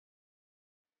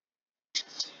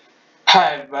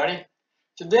Hi everybody.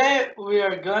 Today we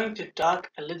are going to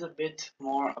talk a little bit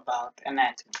more about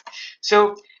anatomy.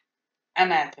 So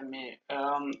anatomy,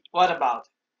 what about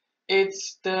it?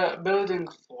 It's the building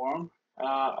form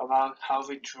about how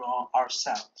we draw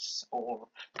ourselves or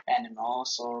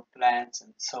animals or plants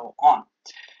and so on.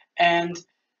 And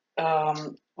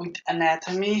with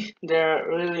anatomy, there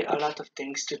are really a lot of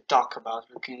things to talk about.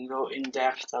 We can go in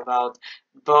depth about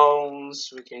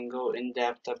bones, we can go in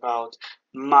depth about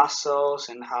muscles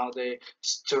and how they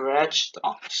stretch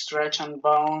on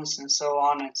bones and so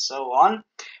on and so on.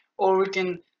 Or we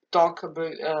can talk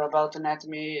about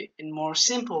anatomy in more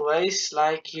simple ways,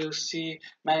 like you see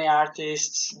many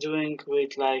artists doing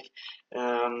with like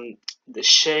the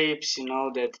shapes,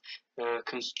 that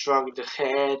construct the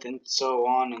head and so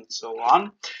on and so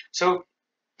on. So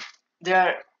there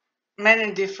are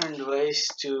many different ways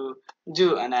to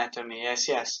do anatomy.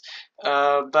 Yes.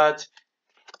 But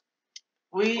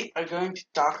we are going to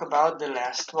talk about the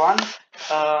last one.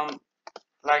 Um,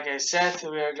 like I said,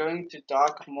 we are going to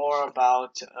talk more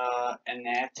about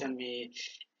anatomy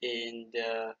in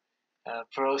the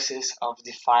process of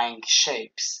defining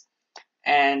shapes.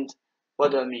 And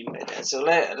what do I mean by that? So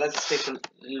let's take a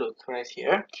look right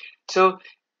here. So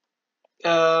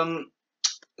um,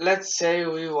 let's say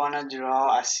we want to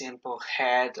draw a simple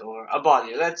head or a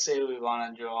body. Let's say we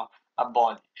want to draw a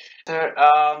body.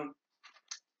 So,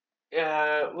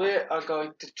 we are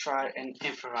going to try and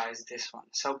improvise this one.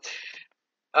 So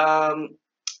um,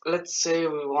 let's say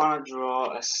we want to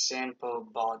draw a simple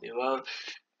body. Well,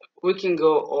 we can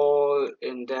go all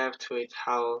in depth with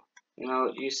how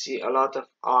you see a lot of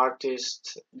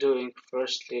artists doing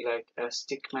firstly like a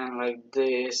stickman like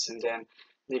this, and then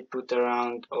they put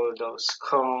around all those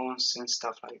cones and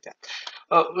stuff like that.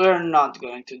 We're not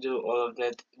going to do all of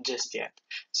that just yet.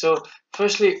 So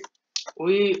firstly,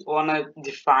 we want to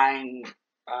define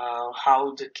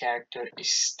how the character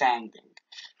is standing.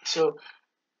 So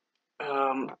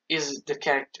is the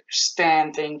character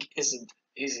standing, is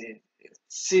it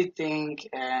sitting,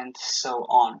 and so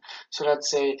on. So let's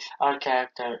say our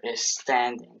character is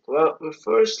standing. Well, we're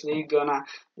firstly gonna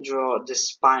draw the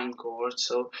spine cord.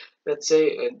 So let's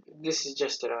say this is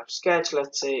just a rough sketch.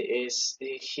 Let's say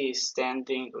he is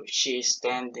standing or she is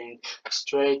standing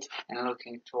straight and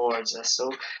looking towards us.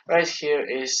 So right here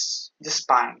is the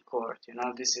spine cord.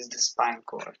 This is the spine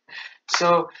cord.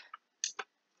 So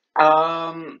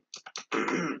um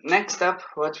next up,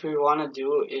 what we want to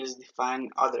do is define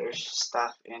other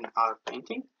stuff in our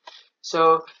painting.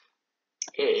 So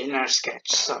in our sketch,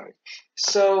 sorry.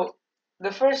 So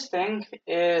the first thing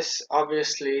is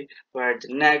obviously where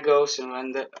the neck goes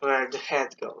and where the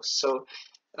head goes. So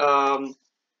um,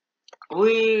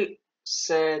 we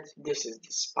said this is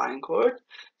the spine cord.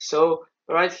 So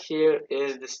right here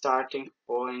is the starting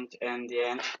point and the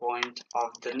end point of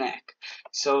the neck.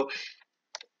 So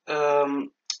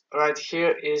um, right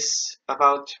here is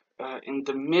about in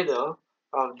the middle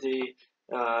of the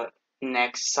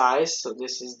neck size. So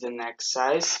this is the neck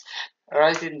size.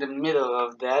 Right in the middle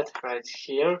of that, right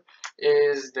here,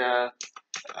 is the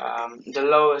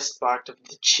lowest part of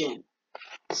the chin.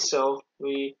 So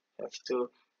we have to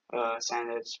sign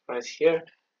it right here.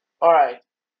 All right.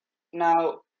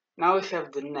 Now we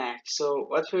have the neck. So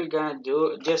what we're gonna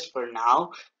do just for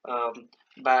now,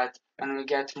 but when we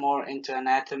get more into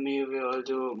anatomy, we will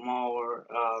do more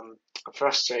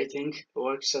frustrating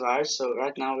works of art. So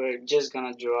right now we're just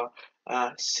gonna draw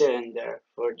a cylinder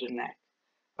for the neck.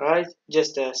 Alright,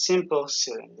 just a simple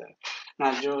cylinder.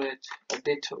 Now I drew it a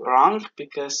bit wrong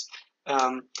because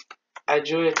I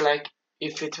drew it like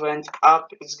if it went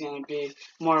up, it's gonna be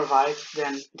more wide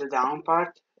than the down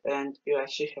part, and you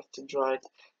actually have to draw it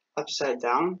upside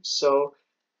down. So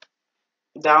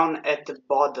down at the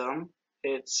bottom,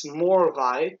 it's more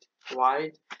wide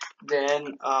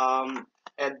than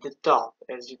at the top,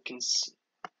 as you can see,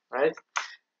 right?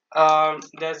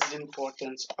 That's the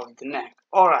importance of the neck.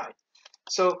 All right.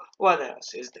 So what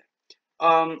else is there?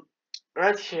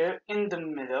 Right here in the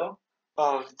middle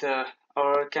of the,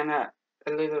 or kind of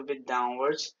a little bit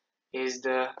downwards, is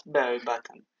the belly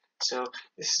button. So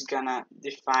this is gonna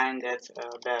define that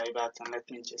belly button. Let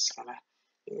me just kind of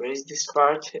erase this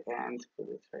part and put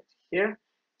it right here.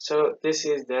 So this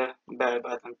is the belly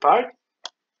button part.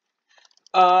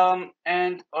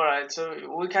 And all right, so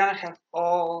we kind of have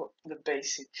all the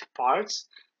basic parts.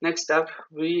 Next up,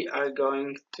 we are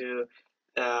going to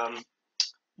um,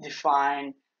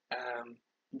 define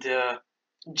the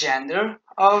gender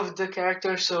of the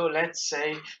character. So let's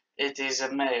say it is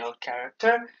a male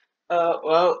character.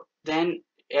 Well, then,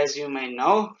 as you may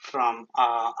know from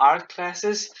art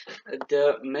classes,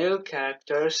 the male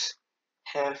characters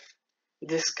have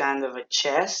this kind of a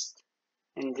chest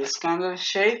in this kind of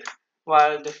shape,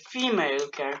 while the female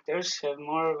characters have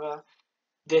more of a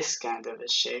this kind of a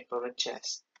shape of a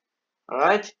chest. All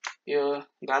right, you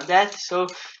got that? So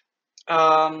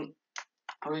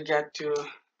we got to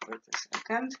wait a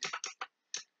second.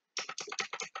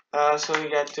 So we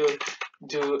got to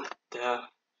do the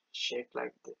shape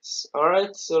like this. All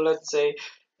right, so let's say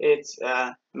it's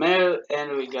male,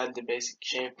 and we got the basic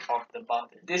shape of the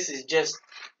body. This is just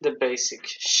the basic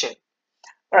shape.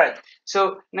 Alright,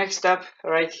 so next up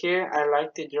right here, I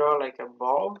like to draw like a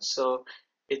ball, so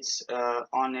it's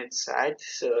on its side.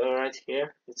 So right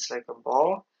here, it's like a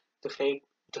ball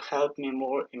to help me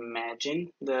more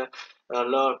imagine the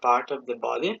lower part of the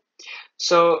body.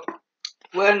 So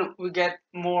when we get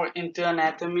more into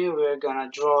anatomy, we're gonna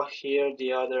draw here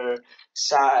the other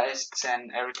sides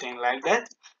and everything like that.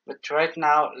 But right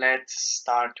now, let's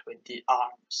start with the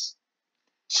arms.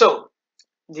 So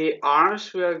the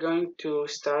arms, we are going to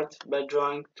start by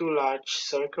drawing two large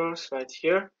circles right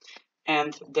here,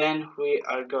 and then we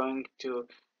are going to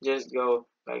just go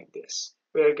like this.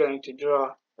 We are going to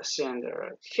draw a cylinder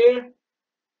right here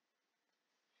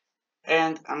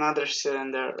and another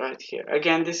cylinder right here.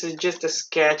 Again, this is just a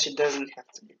sketch. It doesn't have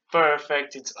to be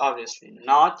perfect. It's obviously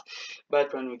not,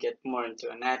 but when we get more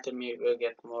into anatomy, we'll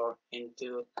get more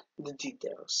into the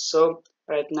details. So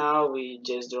right now we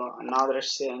just draw another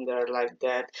cylinder like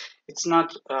that. It's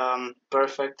not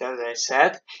perfect, as I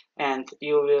said, and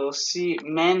you will see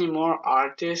many more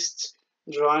artists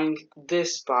drawing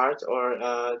this part, or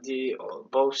the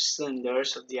both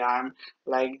cylinders of the arm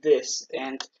like this,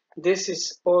 and this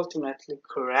is ultimately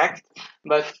correct,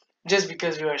 but just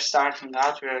because we are starting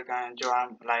out, we are going to draw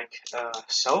them like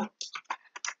so,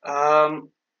 um,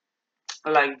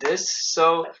 like this.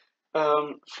 So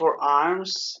for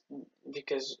arms,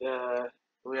 because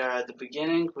we are at the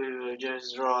beginning, we will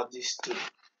just draw these two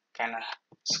kind of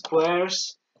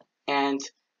squares, and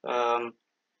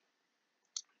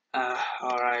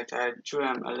alright, I drew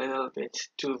them a little bit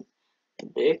too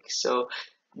big, so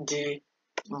the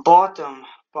bottom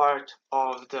part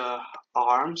of the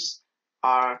arms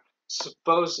are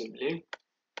supposedly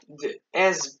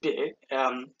as big,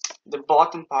 the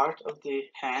bottom part of the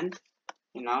hand,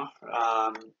 you know,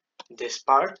 this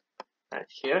part right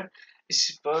here is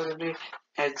supposedly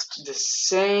at the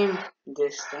same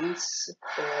distance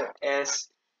as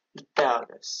the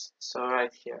pelvis. So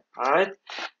right here, all right,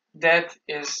 that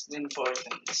is the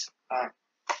importance. All right,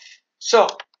 so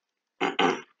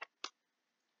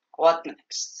what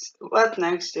next? What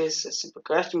next is a simple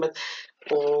question, but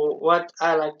what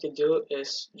I like to do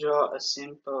is draw a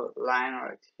simple line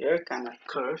right here, kind of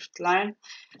curved line,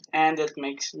 and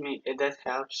that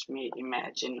helps me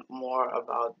imagine more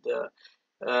about the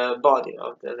body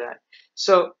of the guy.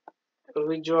 So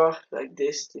we draw like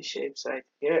this, the shapes right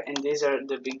here, and these are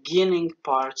the beginning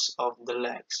parts of the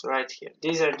legs right here.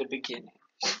 These are the beginning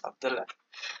of the leg.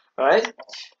 All right.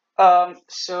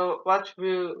 So what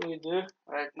we do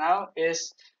right now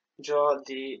is draw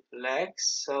the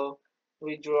legs. So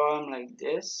we draw them like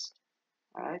this,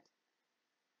 right?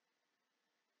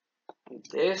 Like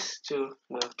this to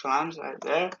the clams right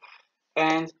there,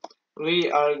 and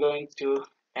we are going to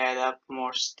add up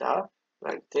more stuff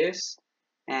like this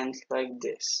and like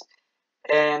this.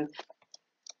 And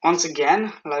once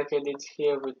again, like I did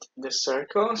here with the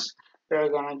circles, we're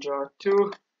gonna draw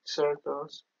two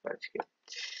circles right here.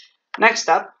 Next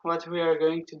up, what we are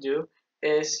going to do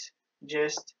is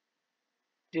just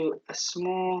do a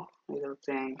small little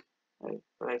thing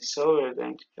like so. We're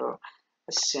going to draw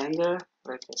a cylinder,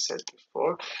 like I said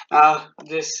before. Now,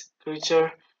 this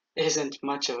creature isn't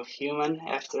much of a human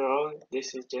after all.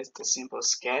 This is just a simple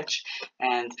sketch,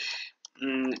 and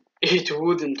it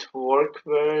wouldn't work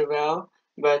very well.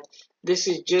 But this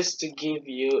is just to give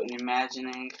you an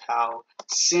imagining how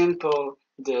simple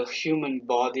the human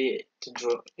body to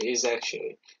draw is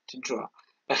actually to draw.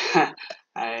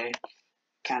 I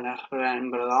kind of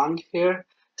ramble on here.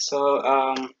 So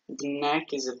the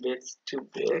neck is a bit too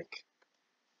big,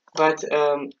 but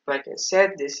like I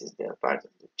said, this is the part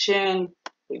of the chin.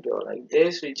 We go like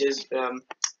this. We just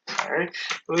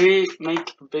we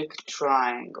make a big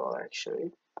triangle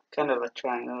actually, kind of a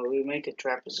triangle. We make a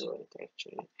trapezoid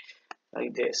actually,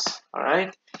 like this. All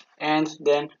right, and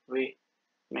then we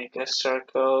make a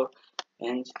circle,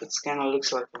 and it kind of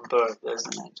looks like a bird,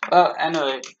 doesn't it? Well,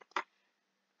 anyway,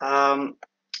 um,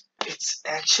 it's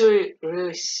actually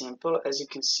really simple, as you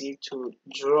can see, to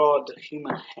draw the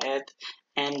human head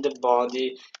and the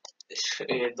body.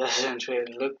 It doesn't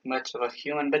really look much of a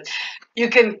human, but you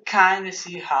can kind of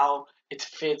see how it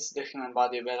fits the human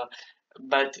body well.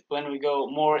 But when we go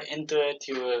more into it,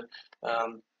 you will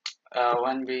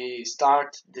when we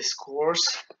start this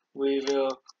course, we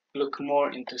will look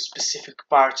more into specific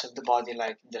parts of the body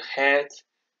like the head,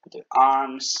 the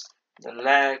arms, the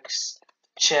legs,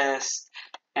 the chest,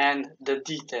 and the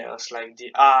details like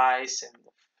the eyes and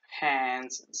the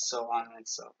hands and so on and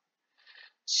so on.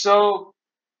 So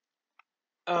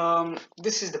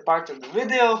this is the part of the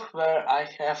video where I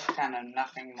have kind of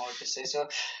nothing more to say. So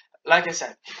like I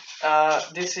said,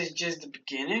 this is just the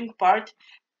beginning part,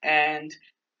 and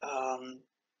um,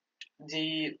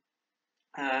 the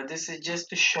this is just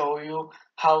to show you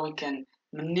how we can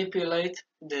manipulate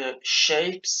the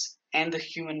shapes and the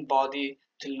human body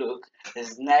to look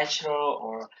as natural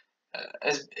or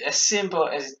as simple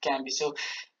as it can be. So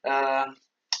uh,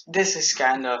 this is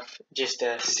kind of just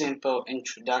a simple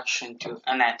introduction to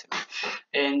anatomy.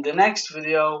 In the next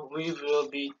video we will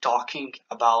be talking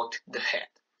about the head.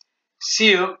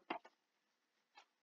 See you.